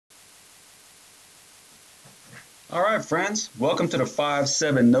All right, friends, welcome to the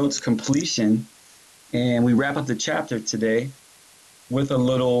 5-7 notes completion. And we wrap up the chapter today with a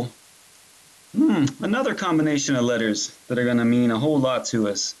little, another combination of letters that are going to mean a whole lot to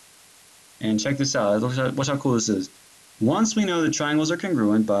us. And check this out. Watch how cool this is. Once we know that triangles are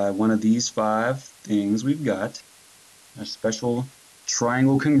congruent by one of these five things we've got, our special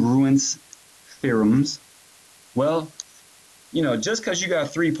triangle congruence theorems, well, just because you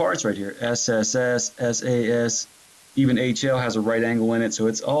got three parts right here, SSS, SAS, even HL has a right angle in it, so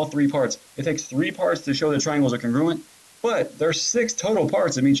it's all three parts. It takes three parts to show the triangles are congruent, but there's six total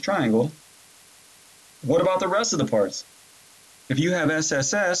parts of each triangle. What about the rest of the parts? If you have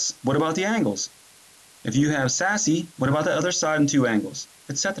SSS, what about the angles? If you have SASY, what about the other side and two angles,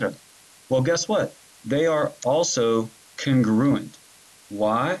 etc.? Well, guess what? They are also congruent.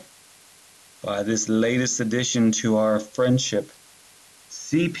 Why? By this latest addition to our friendship,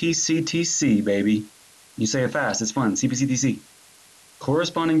 CPCTC, baby. You say it fast, it's fun. CPCTC.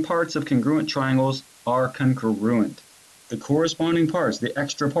 Corresponding parts of congruent triangles are congruent. The corresponding parts, the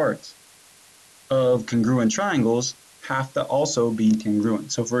extra parts of congruent triangles have to also be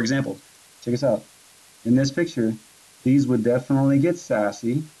congruent. So for example, check this out. In this picture, these would definitely get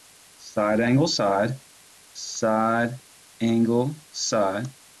sassy, side angle side, side angle side.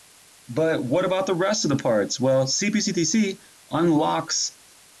 But what about the rest of the parts? Well, CPCTC unlocks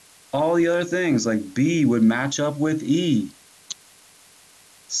all the other things, like B would match up with E,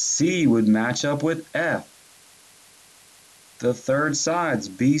 C would match up with F. The third sides,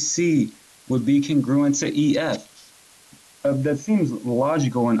 BC, would be congruent to EF. That seems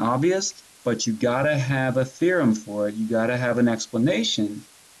logical and obvious, but you gotta have a theorem for it. You gotta have an explanation.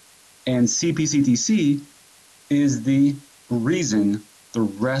 And CPCTC is the reason the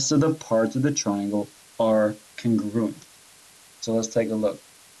rest of the parts of the triangle are congruent. So let's take a look.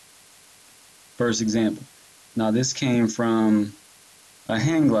 First example. Now this came from a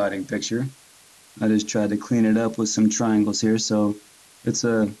hang gliding picture. I just tried to clean it up with some triangles here. So it's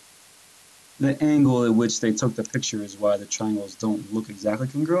the angle at which they took the picture is why the triangles don't look exactly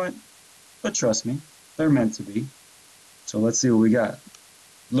congruent. But trust me, they're meant to be. So let's see what we got.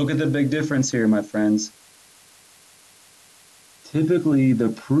 Look at the big difference here, my friends. Typically, the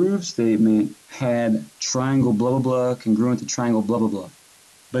prove statement had triangle blah, blah, blah, congruent to triangle blah, blah, blah.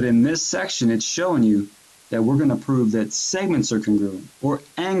 But in this section, it's showing you that we're going to prove that segments are congruent or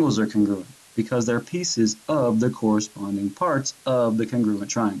angles are congruent because they're pieces of the corresponding parts of the congruent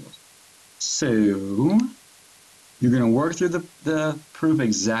triangles. So you're going to work through the proof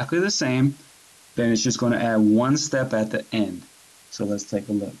exactly the same, then it's just going to add one step at the end. So let's take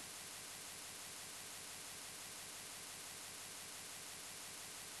a look.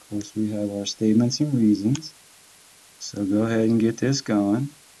 Of course, we have our statements and reasons. So go ahead and get this going.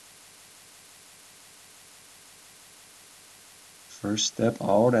 First step,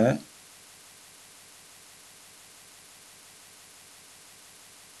 all that.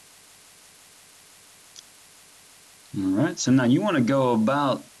 All right, so now you want to go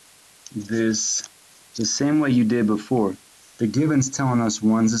about this the same way you did before. The given's telling us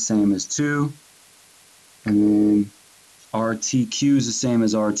 1's the same as 2, and then RTQ is the same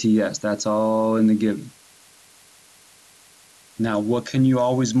as RTS. That's all in the given. Now, what can you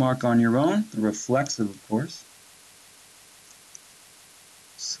always mark on your own? The reflexive, of course.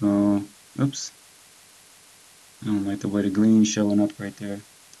 So, oops. I don't like the way the green's showing up right there.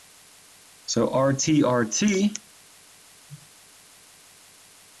 So RT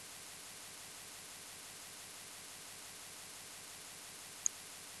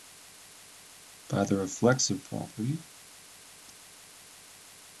by the reflexive property.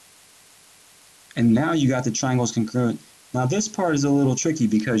 And now you got the triangles congruent. Now this part is a little tricky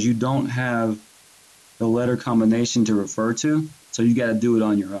because you don't have the letter combination to refer to, so you got to do it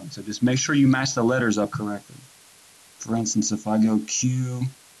on your own. So just make sure you match the letters up correctly. For instance, if I go Q,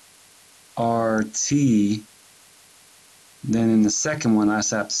 R, T, then in the second one I just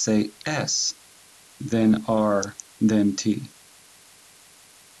have to say S, then R, then T.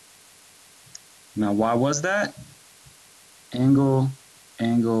 Now why was that? Angle,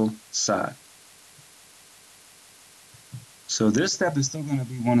 angle, side. So this step is still going to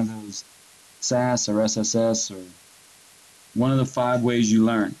be one of those SAS or SSS or one of the 5 ways you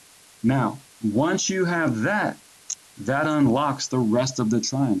learn. Now, once you have that, that unlocks the rest of the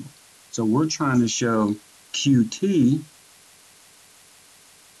triangle. So we're trying to show QT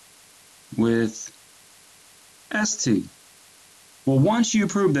with ST. Well, once you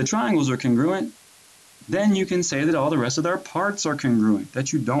prove that triangles are congruent, then you can say that all the rest of their parts are congruent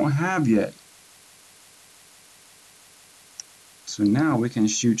that you don't have yet. So now we can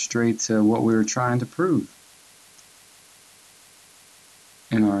shoot straight to what we were trying to prove.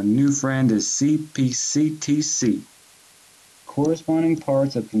 And our new friend is CPCTC. Corresponding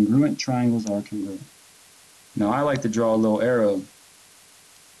parts of congruent triangles are congruent. Now I like to draw a little arrow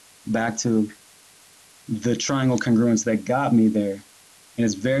back to the triangle congruence that got me there. And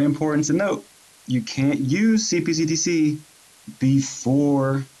it's very important to note, you can't use CPCTC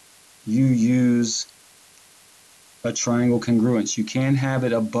before you use a triangle congruence. You can't have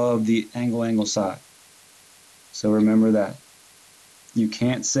it above the angle side. So remember that. You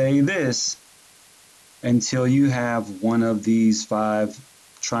can't say this until you have one of these 5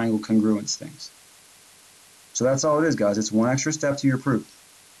 triangle congruence things. So that's all it is, guys. It's one extra step to your proof.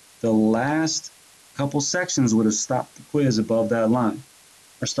 The last couple sections would have stopped the quiz above that line,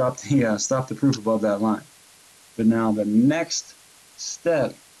 or stopped the proof above that line. But now the next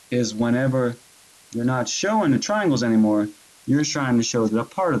step is whenever you're not showing the triangles anymore, you're trying to show that a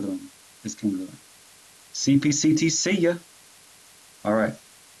part of them is congruent. CPCT, see ya. All right,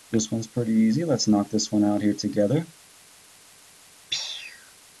 this one's pretty easy. Let's knock this one out here together.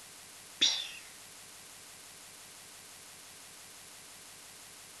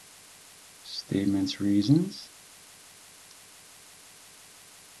 Statements, reasons.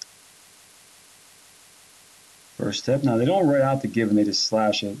 First step. Now they don't write out the given, they just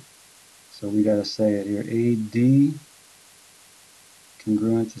slash it. So we got to say it here. AD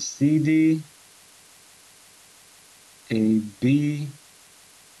congruent to CD. AB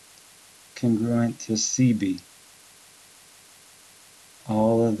congruent to CB.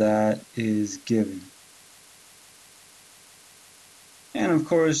 All of that is given. And of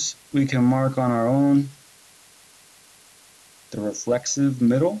course, we can mark on our own the reflexive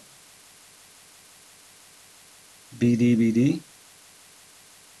middle, BD.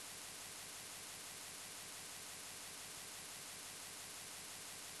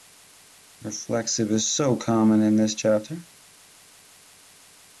 Reflexive is so common in this chapter.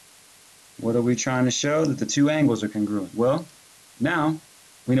 What are we trying to show? That the two angles are congruent. Well, now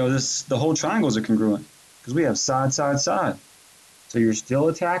we know the whole triangles are congruent because we have side, side, side. So you're still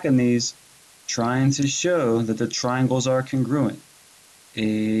attacking these, trying to show that the triangles are congruent.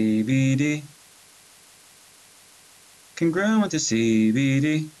 ABD congruent to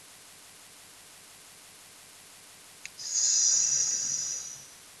CBD.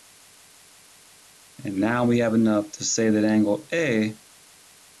 And now we have enough to say that angle A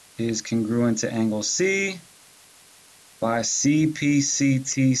is congruent to angle C by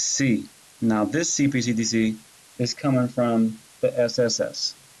CPCTC. Now this CPCTC is coming from the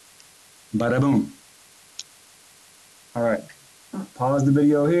SSS. Bada boom. All right, pause the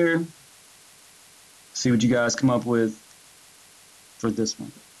video here. See what you guys come up with for this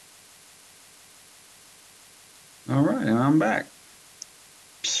one. All right, and I'm back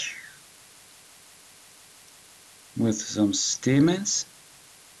with some statements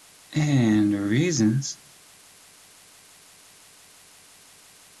and reasons.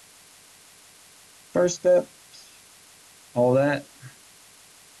 First step, all that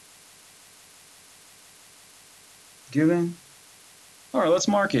given. All right, let's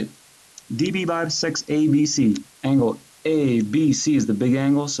mark it. DB bisects ABC. Angle ABC is the big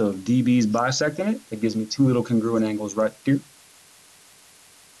angle, so if DB is bisecting it, that gives me 2 little congruent angles right here.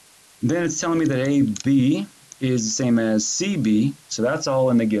 Then it's telling me that AB is the same as CB, so that's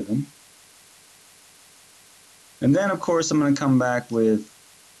all in the given. And then, of course, I'm going to come back with,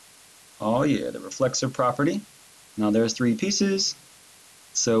 oh yeah, the reflexive property. Now there's 3 pieces.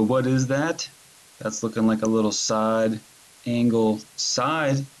 So what is that? That's looking like a little side angle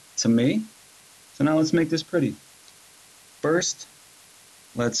side to me. So now let's make this pretty. First,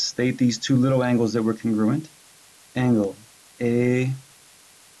 let's state these 2 little angles that were congruent. Angle ABD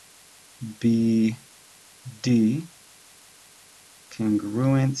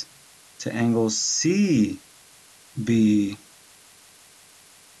congruent to angle CB.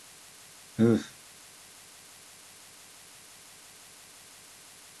 It's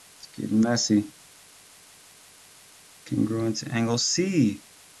getting messy. Congruent to angle CBD.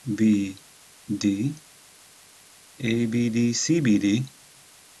 ABD, CBD.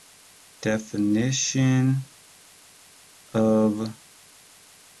 Definition of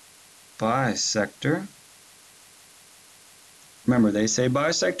bisector. Remember, they say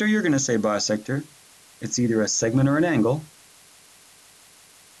bisector, you're going to say bisector. It's either a segment or an angle.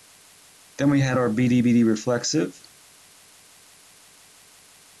 Then we had our BD reflexive.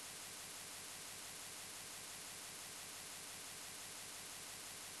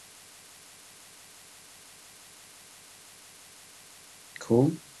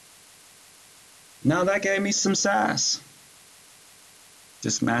 Cool. Now that gave me some sass.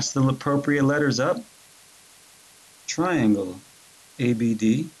 Just match the appropriate letters up. Triangle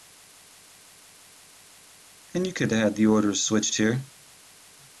ABD. And you could have the order switched here.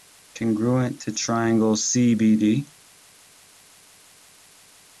 Congruent to triangle CBD.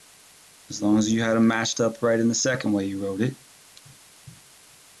 As long as you had them matched up right in the second way you wrote it.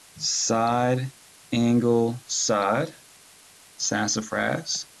 Side, angle, side.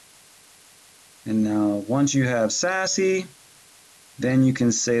 Sassafras. And now once you have sassy, then you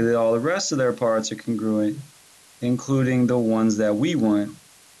can say that all the rest of their parts are congruent, including the ones that we want.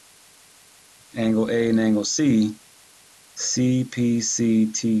 Angle A and angle C,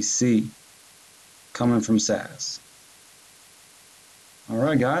 CPCTC, coming from SAS. All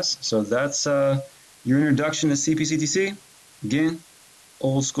right, guys, so that's your introduction to CPCTC. Again,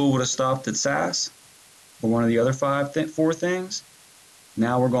 old school would have stopped at SAS or one of the other four things.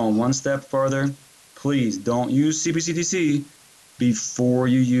 Now we're going one step further. Please don't use CPCTC before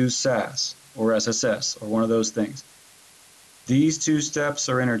you use SAS or SSS or one of those things. These two steps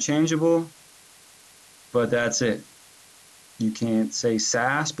are interchangeable, but that's it. You can't say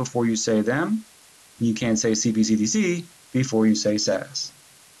SAS before you say them. You can't say CPCTC before you say SAS.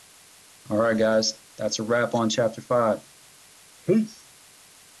 All right, guys, that's a wrap on Chapter 5. Peace.